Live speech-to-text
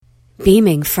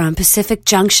beaming from Pacific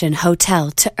Junction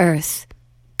Hotel to Earth.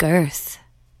 Girth.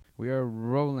 We are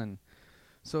rolling.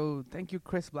 So thank you,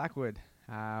 Krys Blackwood,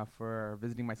 for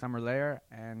visiting my summer lair.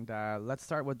 And let's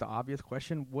start with the obvious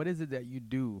question. What is it that you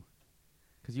do?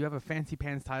 Because you have a fancy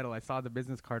pants title. I saw the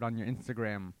business card on your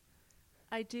Instagram.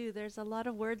 I do. There's a lot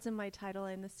of words in my title.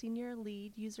 I'm the Senior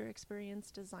Lead User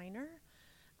Experience Designer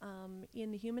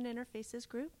in the Human Interfaces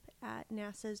Group at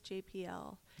NASA's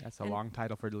JPL. That's a long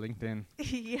title for LinkedIn.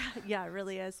 Yeah, it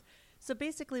really is. So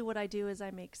basically what I do is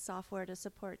I make software to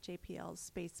support JPL's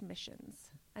space missions.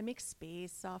 I make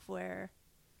space software.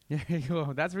 There you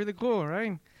go. That's really cool,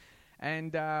 right?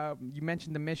 And you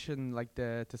mentioned the mission, like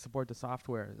to support the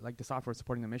software, like the software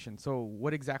supporting the mission. So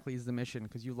what exactly is the mission?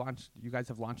 Because you guys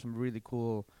have launched some really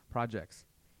cool projects.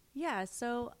 Yeah,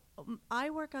 so I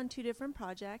work on 2 different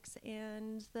projects,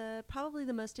 and probably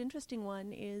the most interesting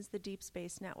one is the Deep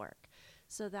Space Network.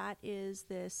 So that is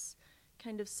this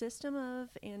kind of system of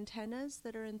antennas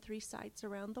that are in 3 sites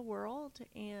around the world,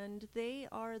 and they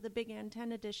are the big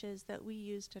antenna dishes that we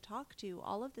use to talk to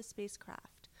all of the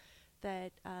spacecraft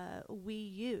that we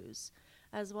use,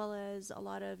 as well as a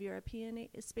lot of European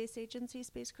Space Agency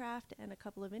spacecraft and a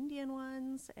couple of Indian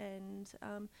ones, and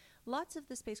lots of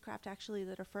the spacecraft actually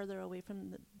that are further away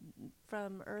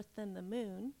from Earth than the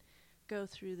Moon go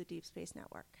through the Deep Space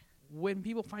Network. When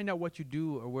people find out what you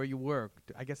do or where you work,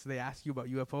 I guess they ask you about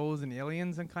UFOs and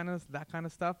aliens and that kind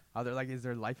of stuff. Is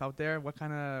there life out there? What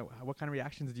kind of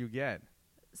reactions do you get?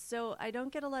 So I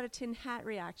don't get a lot of tin hat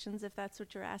reactions, if that's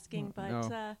what you're asking, but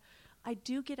no. I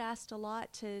do get asked a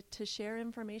lot to share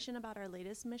information about our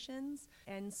latest missions,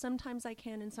 and sometimes I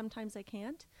can and sometimes I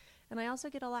can't. And I also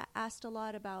get asked a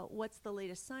lot about what's the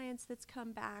latest science that's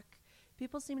come back.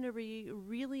 People seem to be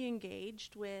really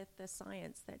engaged with the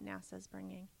science that NASA's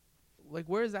bringing. Like,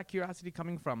 where is that curiosity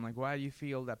coming from? Like, why do you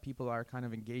feel that people are kind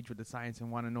of engaged with the science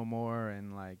and want to know more,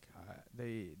 and like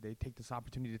they take this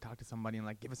opportunity to talk to somebody and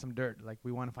like give us some dirt, like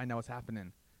we want to find out what's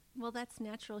happening? Well, that's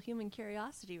natural human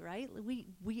curiosity, right?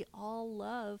 We all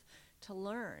love to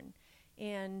learn,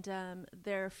 and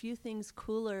there are few things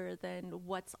cooler than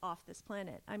what's off this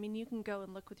planet. I mean, you can go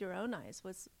and look with your own eyes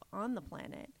what's on the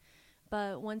planet,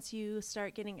 but once you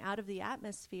start getting out of the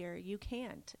atmosphere, you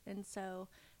can't. And so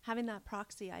having that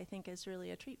proxy, I think, is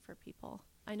really a treat for people.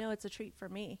 I know it's a treat for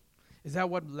me. Is that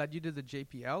what led you to the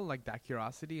JPL, like that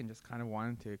curiosity and just kind of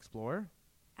wanting to explore?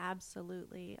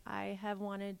 Absolutely. I have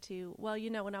wanted to,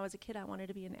 when I was a kid, I wanted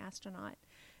to be an astronaut,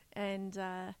 and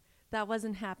that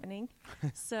wasn't happening.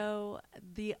 So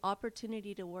the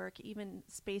opportunity to work even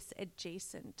space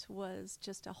adjacent was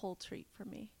just a whole treat for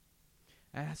me.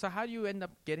 So how do you end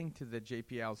up getting to the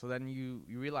JPL? So then you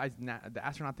realize the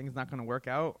astronaut thing is not going to work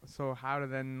out. So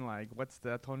what's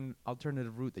the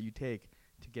alternative route that you take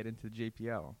to get into the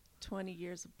JPL? 20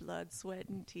 years of blood, sweat,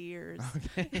 and tears.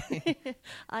 Okay.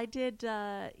 I did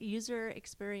user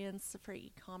experience for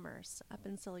e-commerce up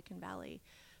in Silicon Valley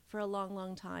for a long,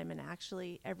 long time. And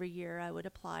actually, every year I would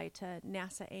apply to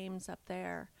NASA Ames up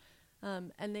there.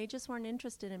 And they just weren't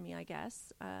interested in me, I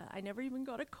guess. I never even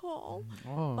got a call.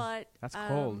 Oh, but that's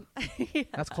cold. Yeah.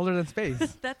 That's colder than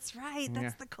space. That's right.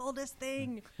 That's the coldest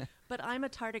thing. But I'm a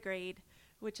tardigrade,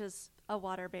 which is a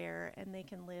water bear, and they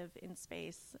can live in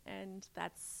space. And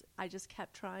I just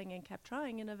kept trying,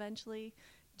 and eventually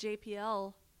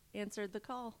JPL answered the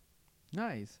call.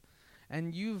 Nice.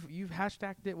 And you've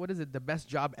hashtagged it, what is it, the best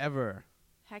job ever?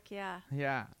 Heck yeah.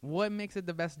 Yeah. What makes it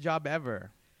the best job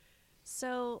ever?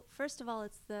 So first of all,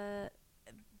 it's that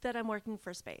I'm working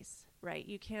for space, right?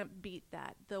 You can't beat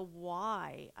that. The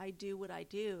why I do what I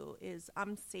do is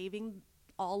I'm saving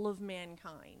all of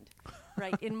mankind,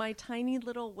 right? In my tiny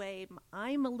little way,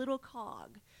 I'm a little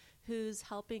cog who's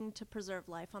helping to preserve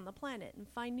life on the planet and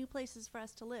find new places for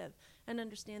us to live and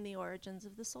understand the origins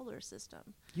of the solar system.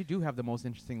 You do have the most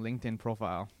interesting LinkedIn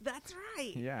profile. That's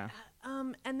right. Yeah.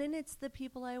 And then it's the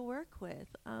people I work with.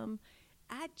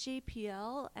 At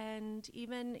JPL and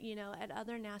even, at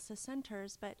other NASA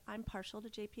centers, but I'm partial to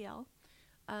JPL.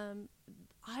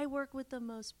 I work with the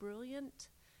most brilliant,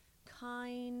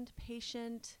 kind,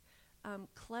 patient,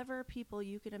 clever people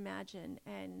you could imagine.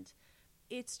 And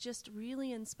it's just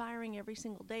really inspiring every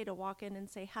single day to walk in and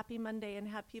say Happy Monday and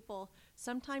have people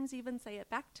sometimes even say it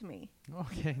back to me.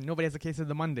 Okay. Nobody has a case of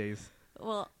the Mondays.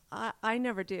 Well, I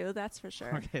never do. That's for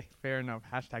sure. Okay. Fair enough.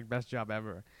 Hashtag best job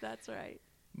ever. That's right.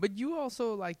 But you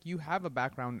also, you have a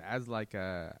background as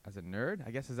a nerd.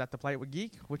 I guess, is that the polite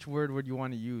geek? Which word would you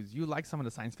want to use? You like some of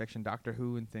the science fiction, Doctor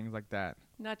Who and things like that.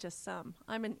 Not just some.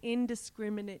 I'm an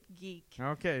indiscriminate geek.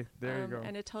 Okay, there you go.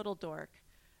 And a total dork.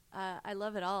 I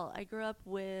love it all. I grew up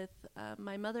with,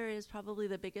 my mother is probably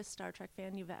the biggest Star Trek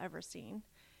fan you've ever seen.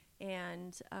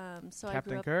 And so I grew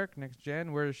Captain up. Kirk, Next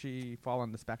Gen. Where does she fall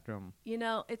on the spectrum? You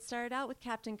know, it started out with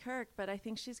Captain Kirk, but I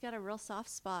think she's got a real soft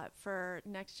spot for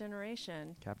Next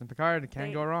Generation. Captain Picard.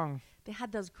 Can't go wrong. They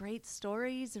had those great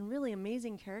stories and really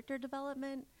amazing character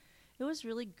development. It was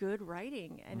really good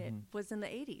writing, and it was in the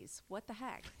 80s. What the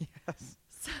heck? Yes.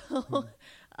 So,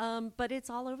 but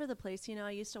it's all over the place. You know,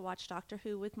 I used to watch Doctor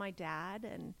Who with my dad,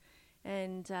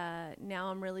 and now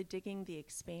I'm really digging The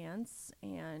Expanse.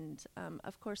 And,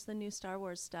 of course, the new Star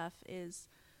Wars stuff is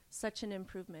such an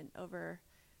improvement over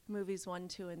movies 1,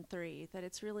 2, and 3 that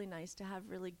it's really nice to have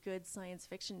really good science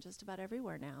fiction just about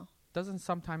everywhere now. Doesn't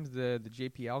sometimes the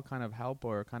JPL kind of help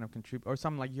or kind of contribute, or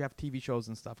some like you have TV shows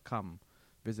and stuff come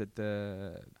visit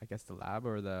the lab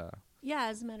or the... Yeah,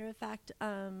 as a matter of fact,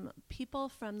 people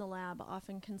from the lab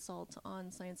often consult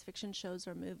on science fiction shows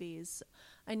or movies.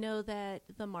 I know that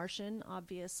The Martian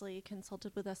obviously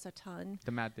consulted with us a ton.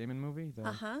 The Matt Damon movie?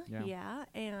 Yeah.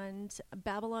 And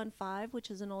Babylon 5, which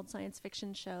is an old science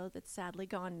fiction show that's sadly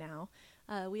gone now.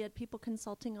 We had people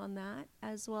consulting on that,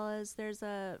 as well as there's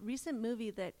a recent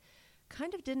movie that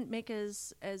kind of didn't make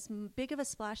as big of a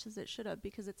splash as it should have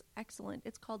because it's excellent.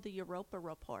 It's called the Europa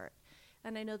Report.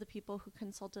 And I know the people who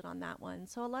consulted on that one.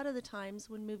 So a lot of the times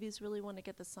when movies really want to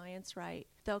get the science right,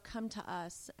 they'll come to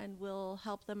us and we'll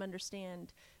help them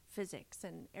understand physics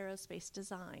and aerospace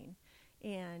design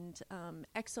and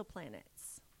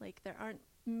exoplanets. Like there aren't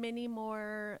many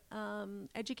more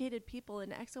educated people in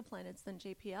exoplanets than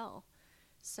JPL.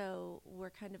 So we're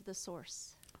kind of the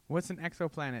source. What's an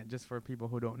exoplanet, just for people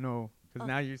who don't know? Because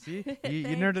now you see,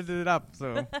 you nerded it up,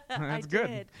 so that's good.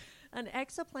 Did. An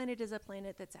exoplanet is a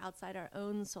planet that's outside our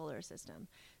own solar system.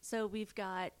 So we've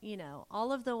got, you know,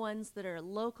 all of the ones that are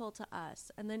local to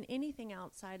us, and then anything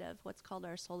outside of what's called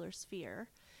our solar sphere,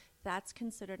 that's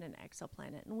considered an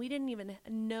exoplanet. And we didn't even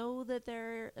know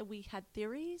that we had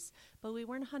theories, but we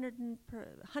weren't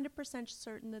 100%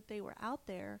 certain that they were out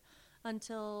there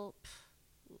until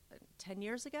 10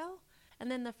 years ago. And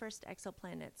then the first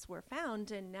exoplanets were found,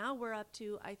 and now we're up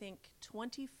to, I think,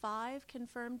 25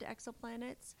 confirmed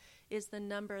exoplanets is the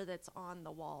number that's on the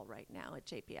wall right now at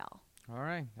JPL. All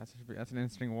right. That's an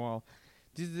interesting wall.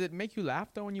 Does it make you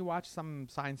laugh, though, when you watch some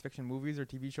science fiction movies or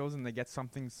TV shows and they get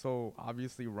something so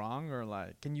obviously wrong? Or,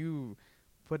 like, can you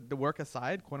put the work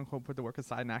aside, quote-unquote, put the work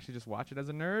aside and actually just watch it as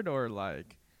a nerd? Or,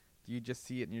 like, do you just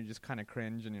see it and you just kind of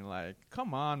cringe and you're like,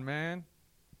 come on, man?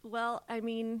 Well, I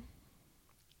mean...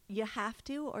 You have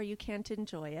to, or you can't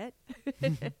enjoy it.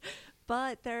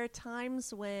 But there are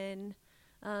times when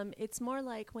it's more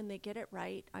like when they get it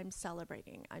right, I'm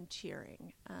celebrating, I'm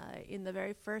cheering. In the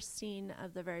very first scene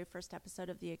of the very first episode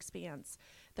of The Expanse,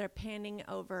 they're panning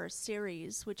over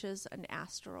Ceres, which is an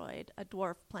asteroid, a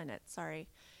dwarf planet,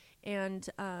 and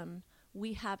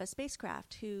we have a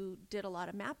spacecraft who did a lot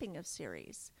of mapping of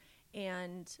Ceres,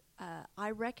 and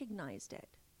I recognized it.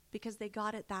 Because they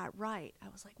got it that right. I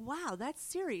was like, wow, that's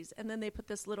Ceres. And then they put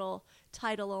this little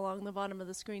title along the bottom of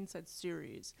the screen said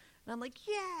Ceres. And I'm like,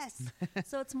 yes.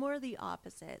 So it's more the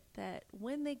opposite, that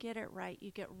when they get it right,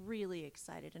 you get really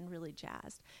excited and really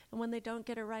jazzed. And when they don't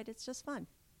get it right, it's just fun.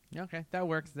 Okay, that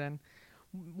works then.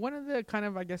 One of the kind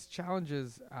of, I guess,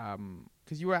 challenges,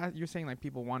 because you're saying like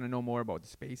people want to know more about the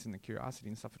space and the curiosity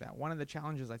and stuff like that. One of the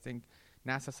challenges I think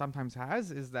NASA sometimes has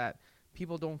is that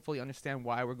people don't fully understand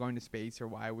why we're going to space or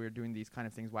why we're doing these kind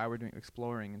of things, why we're doing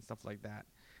exploring and stuff like that.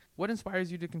 What inspires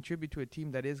you to contribute to a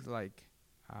team that is like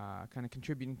kind of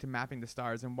contributing to mapping the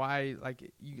stars, and why, like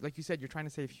you said, you're trying to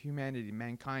save humanity,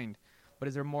 mankind, but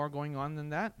is there more going on than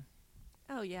that?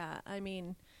 Oh, yeah. I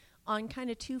mean, on kind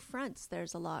of two fronts,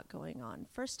 there's a lot going on.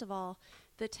 First of all,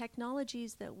 the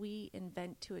technologies that we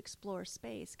invent to explore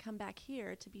space come back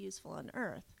here to be useful on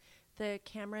Earth. The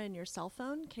camera in your cell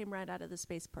phone came right out of the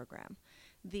space program.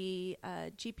 The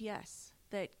GPS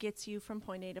that gets you from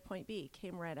point A to point B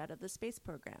came right out of the space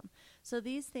program. So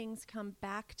these things come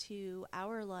back to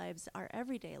our lives, our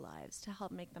everyday lives, to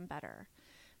help make them better.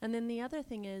 And then the other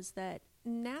thing is that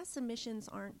NASA missions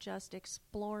aren't just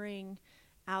exploring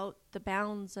out the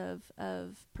bounds of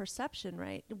perception,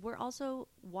 right? We're also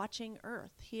watching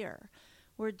Earth here.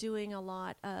 We're doing a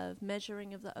lot of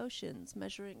measuring of the oceans,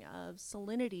 measuring of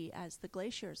salinity as the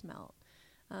glaciers melt.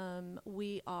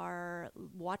 We are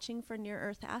watching for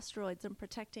near-Earth asteroids and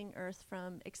protecting Earth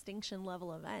from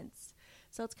extinction-level events.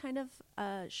 So it's kind of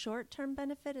a short-term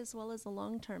benefit as well as a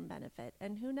long-term benefit.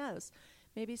 And who knows,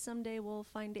 maybe someday we'll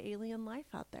find alien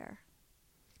life out there.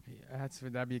 Yeah,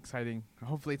 that'd be exciting.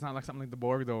 Hopefully it's not like something like the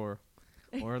Borg, though,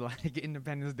 or like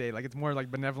Independence Day. Like it's more like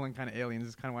benevolent kind of aliens,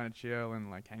 just kind of want to chill and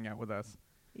like hang out with us.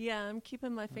 Yeah, I'm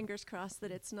keeping my fingers crossed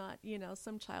that it's not,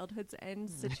 some childhood's end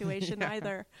situation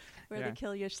either, where they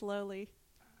kill you slowly.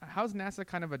 how's NASA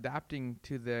kind of adapting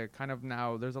to the kind of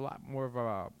now there's a lot more of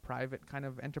a private kind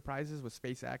of enterprises with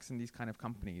SpaceX and these kind of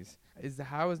companies.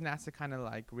 How is NASA kind of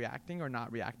like reacting or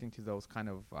not reacting to those kind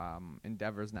of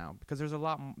endeavors now? Because there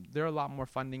are a lot more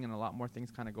funding and a lot more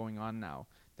things kind of going on now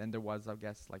than there was, I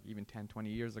guess, like even 10, 20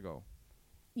 years ago.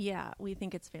 Yeah, we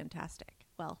think it's fantastic.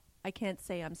 Well, I can't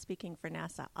say I'm speaking for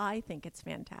NASA. I think it's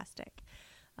fantastic.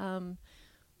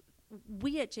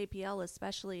 We at JPL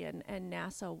especially and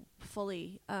NASA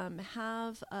fully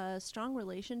have a strong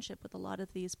relationship with a lot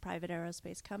of these private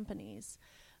aerospace companies.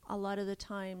 A lot of the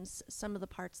times, some of the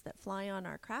parts that fly on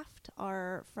our craft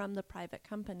are from the private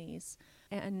companies,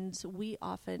 and we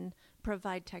often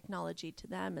provide technology to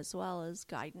them as well as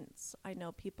guidance. I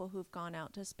know people who've gone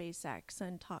out to SpaceX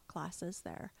and taught classes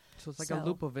there. So it's like a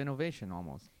loop of innovation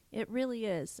almost. It really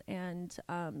is, and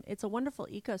it's a wonderful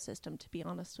ecosystem, to be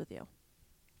honest with you.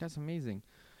 That's amazing.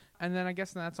 And then I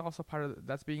guess that's also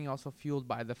that's being also fueled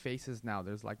by the faces now.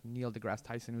 There's like Neil deGrasse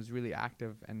Tyson, who's really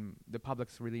active, and the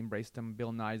public's really embraced him.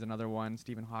 Bill Nye's another one,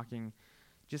 Stephen Hawking.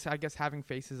 Just, I guess, having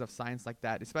faces of science like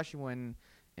that, especially when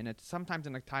sometimes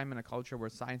in a time and a culture where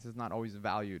science is not always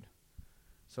valued.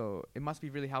 So it must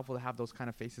be really helpful to have those kind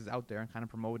of faces out there and kind of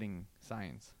promoting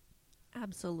science.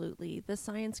 Absolutely. The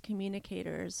science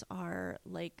communicators are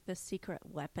like the secret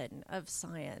weapon of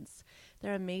science.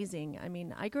 They're amazing. I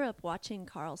mean, I grew up watching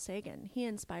Carl Sagan. He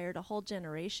inspired a whole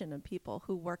generation of people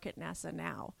who work at NASA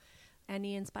now. And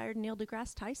he inspired Neil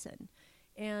deGrasse Tyson.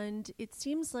 And it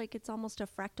seems like it's almost a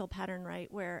fractal pattern, right?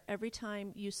 Where every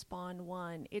time you spawn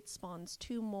one, it spawns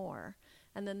two more.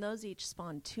 And then those each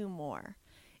spawn two more.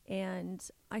 And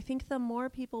I think the more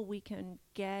people we can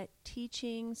get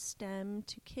teaching STEM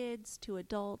to kids, to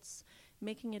adults,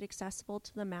 making it accessible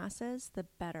to the masses, the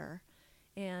better.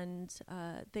 And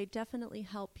they definitely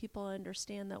help people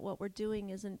understand that what we're doing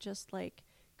isn't just like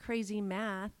crazy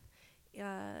math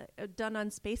done on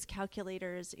space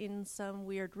calculators in some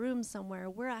weird room somewhere.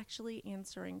 We're actually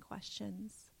answering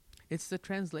questions. It's the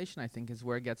translation, I think, is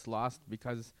where it gets lost,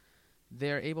 because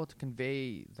they're able to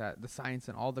convey that the science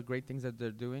and all the great things that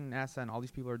they're doing, NASA and all these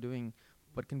people are doing,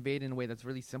 but conveyed in a way that's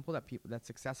really simple, that's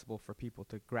accessible for people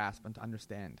to grasp and to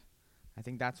understand. I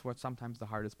think that's what sometimes the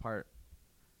hardest part.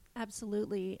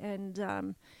 Absolutely.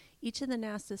 And each of the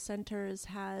NASA centers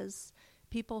has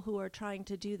people who are trying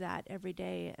to do that every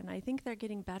day, and I think they're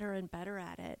getting better and better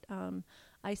at it.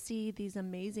 I see these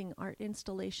amazing art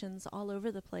installations all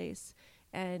over the place,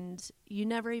 and you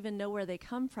never even know where they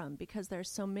come from because there's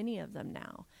so many of them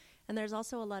now. And there's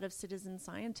also a lot of citizen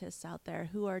scientists out there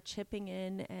who are chipping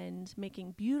in and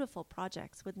making beautiful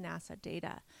projects with NASA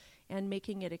data and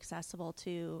making it accessible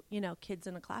to, kids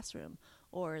in a classroom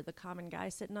or the common guy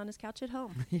sitting on his couch at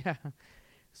home. Yeah.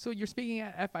 So you're speaking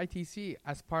at FITC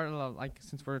as part of,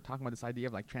 since we're talking about this idea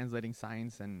of translating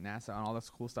science and NASA and all this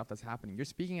cool stuff that's happening, you're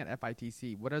speaking at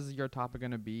FITC. What is your topic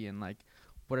going to be, and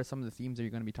what are some of the themes that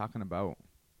you're going to be talking about?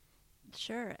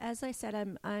 Sure. As I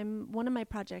said, I'm one of my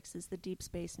projects is the Deep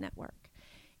Space Network.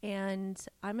 And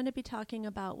I'm going to be talking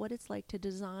about what it's like to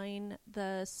design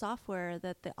the software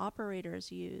that the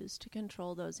operators use to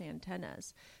control those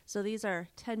antennas. So these are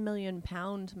 10 million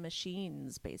pound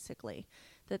machines, basically,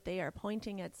 that they are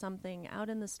pointing at something out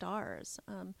in the stars.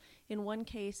 In one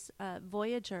case,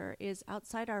 Voyager is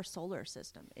outside our solar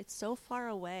system. It's so far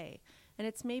away, and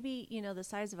it's maybe, the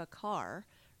size of a car,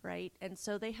 right? And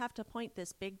so they have to point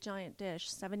this big giant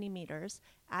dish, 70 meters,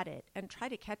 at it and try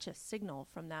to catch a signal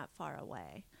from that far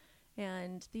away.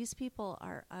 And these people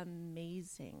are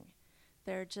amazing.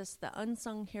 They're just the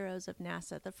unsung heroes of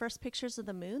NASA. The first pictures of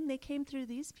the moon, they came through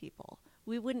these people.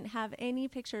 We wouldn't have any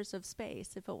pictures of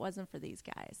space if it wasn't for these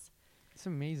guys. It's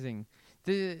amazing.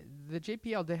 The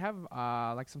JPL, they have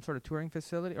some sort of touring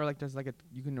facility, or there's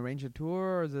you can arrange a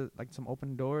tour, or is it some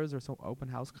open doors or some open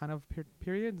house kind of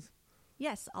periods?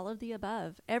 Yes, all of the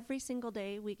above. Every single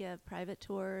day we give private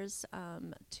tours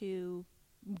to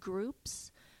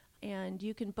groups, and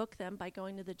you can book them by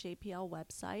going to the JPL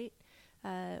website.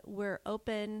 We're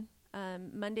open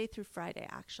Monday through Friday,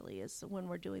 actually, is when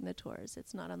we're doing the tours.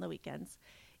 It's not on the weekends.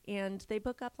 And they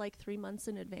book up 3 months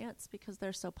in advance because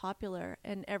they're so popular.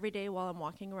 And every day while I'm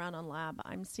walking around on lab,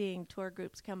 I'm seeing tour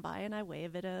groups come by, and I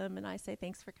wave at them and I say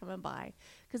thanks for coming by,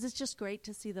 because it's just great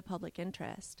to see the public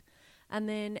interest. And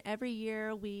then every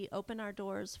year we open our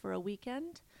doors for a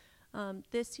weekend.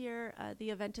 This year, the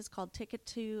event is called Ticket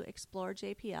to Explore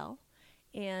JPL.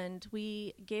 And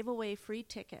we gave away free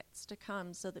tickets to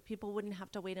come so that people wouldn't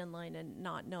have to wait in line and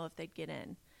not know if they'd get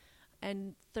in.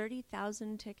 And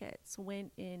 30,000 tickets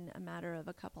went in a matter of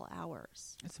a couple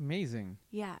hours. That's amazing.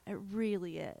 Yeah, it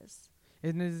really is.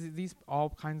 And is these all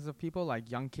kinds of people, like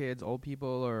young kids, old people,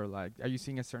 or like, are you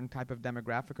seeing a certain type of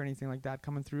demographic or anything like that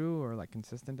coming through, or like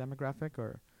consistent demographic,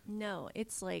 or? No,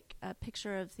 it's like a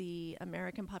picture of the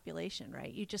American population,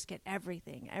 right? You just get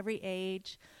everything, every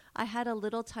age. I had a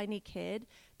little tiny kid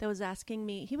that was asking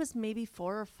me, he was maybe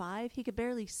 4 or 5. He could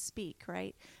barely speak,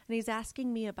 right? And he's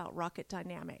asking me about rocket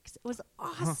dynamics. It was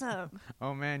awesome.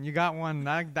 Oh, man, you got one.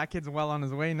 That kid's well on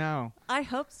his way now. I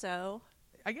hope so.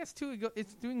 I guess, too,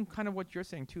 it's doing kind of what you're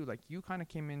saying, too. Like, you kind of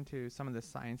came into some of the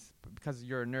science because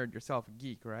you're a nerd yourself, a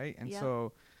geek, right? And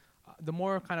so the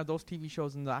more kind of those TV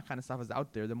shows and that kind of stuff is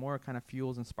out there, the more it kind of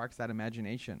fuels and sparks that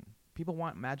imagination. People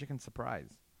want magic and surprise.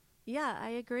 Yeah, I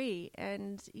agree.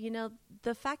 And, you know,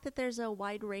 the fact that there's a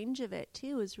wide range of it,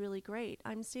 too, is really great.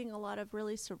 I'm seeing a lot of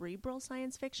really cerebral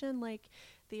science fiction, like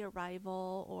The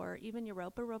Arrival or even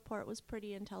Europa Report was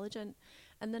pretty intelligent.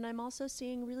 And then I'm also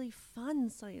seeing really fun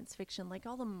science fiction, like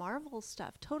all the Marvel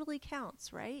stuff totally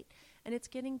counts, right? And it's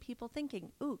getting people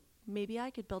thinking, ooh, maybe I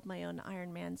could build my own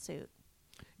Iron Man suit.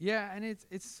 Yeah, and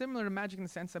it's similar to magic in the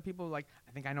sense that people like,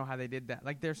 I think I know how they did that.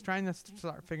 Like they're trying to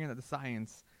start figuring out the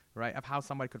science, right, of how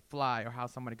somebody could fly or how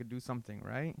somebody could do something,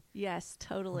 right? Yes,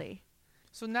 totally.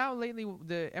 So now lately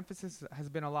the emphasis has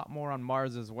been a lot more on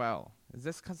Mars as well. Is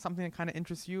this something that kind of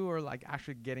interests you, or like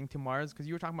actually getting to Mars? Because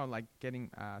you were talking about like getting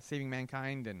saving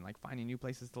mankind and like finding new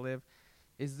places to live.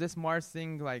 Is this Mars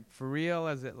thing like for real?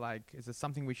 Is it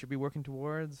something we should be working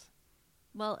towards?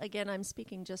 Well, again, I'm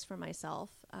speaking just for myself.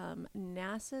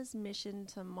 NASA's mission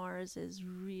to Mars is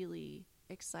really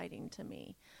exciting to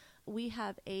me. We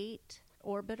have 8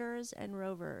 orbiters and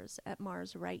rovers at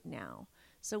Mars right now.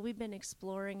 So we've been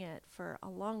exploring it for a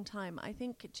long time. I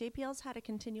think JPL's had a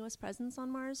continuous presence on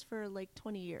Mars for like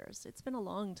 20 years. It's been a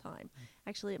long time.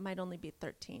 Actually, it might only be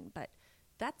 13, but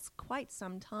that's quite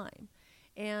some time.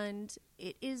 And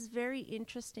it is very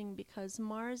interesting because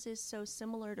Mars is so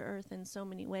similar to Earth in so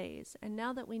many ways. And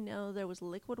now that we know there was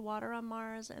liquid water on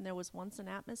Mars and there was once an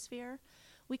atmosphere,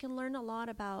 we can learn a lot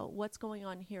about what's going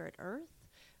on here at Earth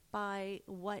by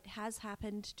what has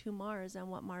happened to Mars and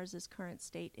what Mars's current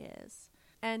state is.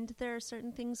 And there are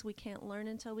certain things we can't learn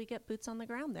until we get boots on the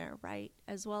ground there, right?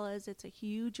 As well as it's a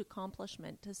huge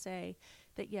accomplishment to say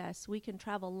that, yes, we can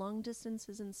travel long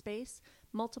distances in space,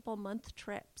 multiple month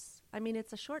trips. I mean,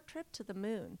 it's a short trip to the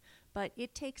moon, but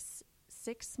it takes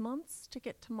 6 months to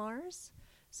get to Mars.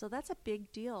 So that's a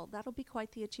big deal. That'll be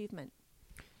quite the achievement.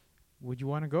 Would you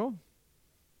want to go?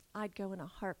 I'd go in a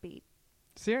heartbeat.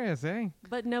 Serious, eh?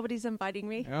 But nobody's inviting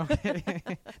me. Okay.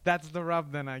 That's the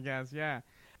rub then, I guess, yeah.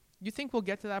 You think we'll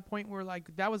get to that point where,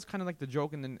 like, that was kind of like the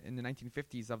joke in the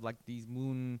 1950s of, like, these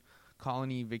moon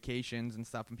colony vacations and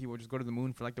stuff, and people would just go to the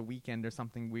moon for, like, the weekend or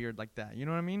something weird like that. You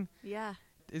know what I mean? Yeah.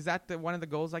 Is that one of the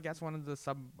goals, I guess, one of the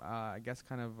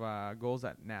goals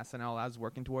that NASA and all is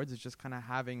working towards is just kind of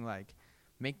having, like,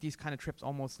 make these kind of trips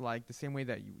almost like the same way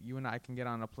that you and I can get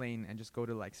on a plane and just go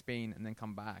to, like, Spain and then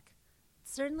come back?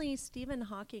 Certainly, Stephen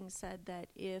Hawking said that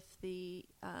if the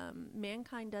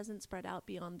mankind doesn't spread out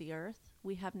beyond the Earth,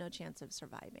 we have no chance of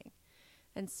surviving.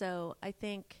 And so I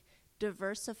think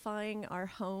diversifying our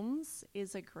homes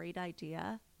is a great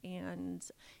idea. And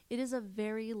it is a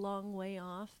very long way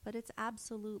off, but it's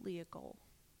absolutely a goal.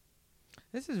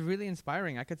 This is really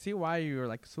inspiring. I could see why you were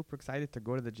like super excited to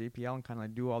go to the JPL and kind of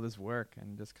like do all this work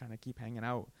and just kind of keep hanging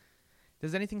out.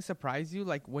 Does anything surprise you?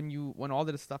 Like when all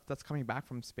the stuff that's coming back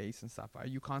from space and stuff, are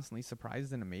you constantly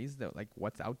surprised and amazed at like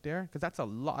what's out there? Because that's a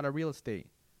lot of real estate.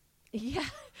 Yeah,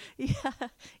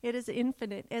 it is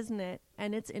infinite, isn't it?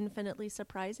 And it's infinitely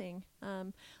surprising.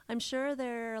 I'm sure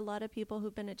there are a lot of people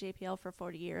who've been at JPL for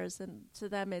 40 years, and to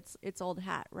them it's old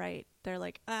hat, right? They're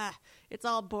like, it's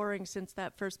all boring since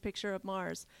that first picture of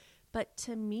Mars. But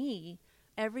to me,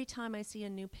 every time I see a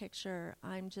new picture,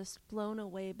 I'm just blown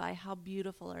away by how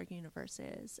beautiful our universe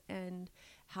is and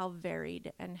how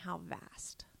varied and how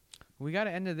vast. We got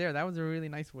to end it there. That was a really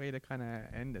nice way to kind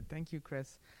of end it. Thank you,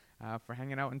 Krys. For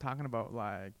hanging out and talking about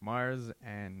like Mars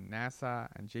and NASA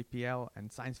and JPL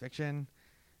and science fiction.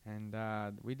 And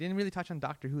we didn't really touch on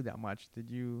Doctor Who that much. Are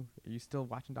you still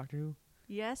watching Doctor Who?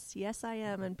 Yes, I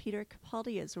am. And Peter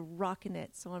Capaldi is rocking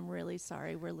it. So I'm really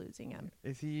sorry we're losing him.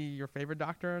 Is he your favorite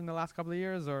Doctor in the last couple of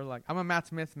years? Or like, I'm a Matt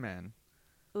Smith man.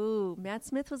 Ooh, Matt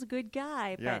Smith was a good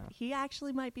guy, yeah. But he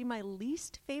actually might be my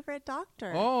least favorite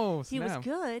Doctor. Oh, snap. He was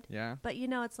good, yeah. But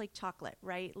it's like chocolate,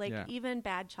 right? Like even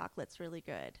bad chocolate's really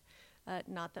good.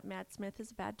 Not that Matt Smith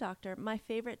is a bad Doctor. My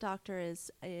favorite Doctor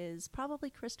is probably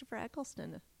Christopher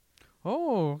Eccleston.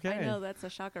 Oh, okay. I know that's a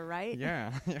shocker, right?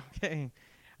 Yeah, okay.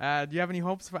 Do you have any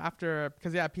hopes for after?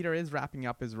 Because Peter is wrapping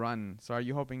up his run. So are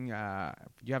you hoping?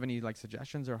 Do you have any like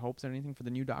suggestions or hopes or anything for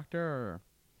the new Doctor? Or?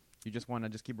 you just want to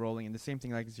just keep rolling, and the same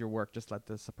thing like is your work. Just let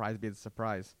the surprise be the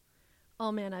surprise.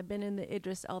 Oh man, I've been in the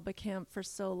Idris Elba camp for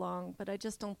so long, but I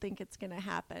just don't think it's going to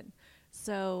happen.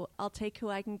 So I'll take who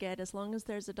I can get. As long as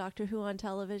there's a Doctor Who on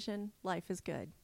television, life is good.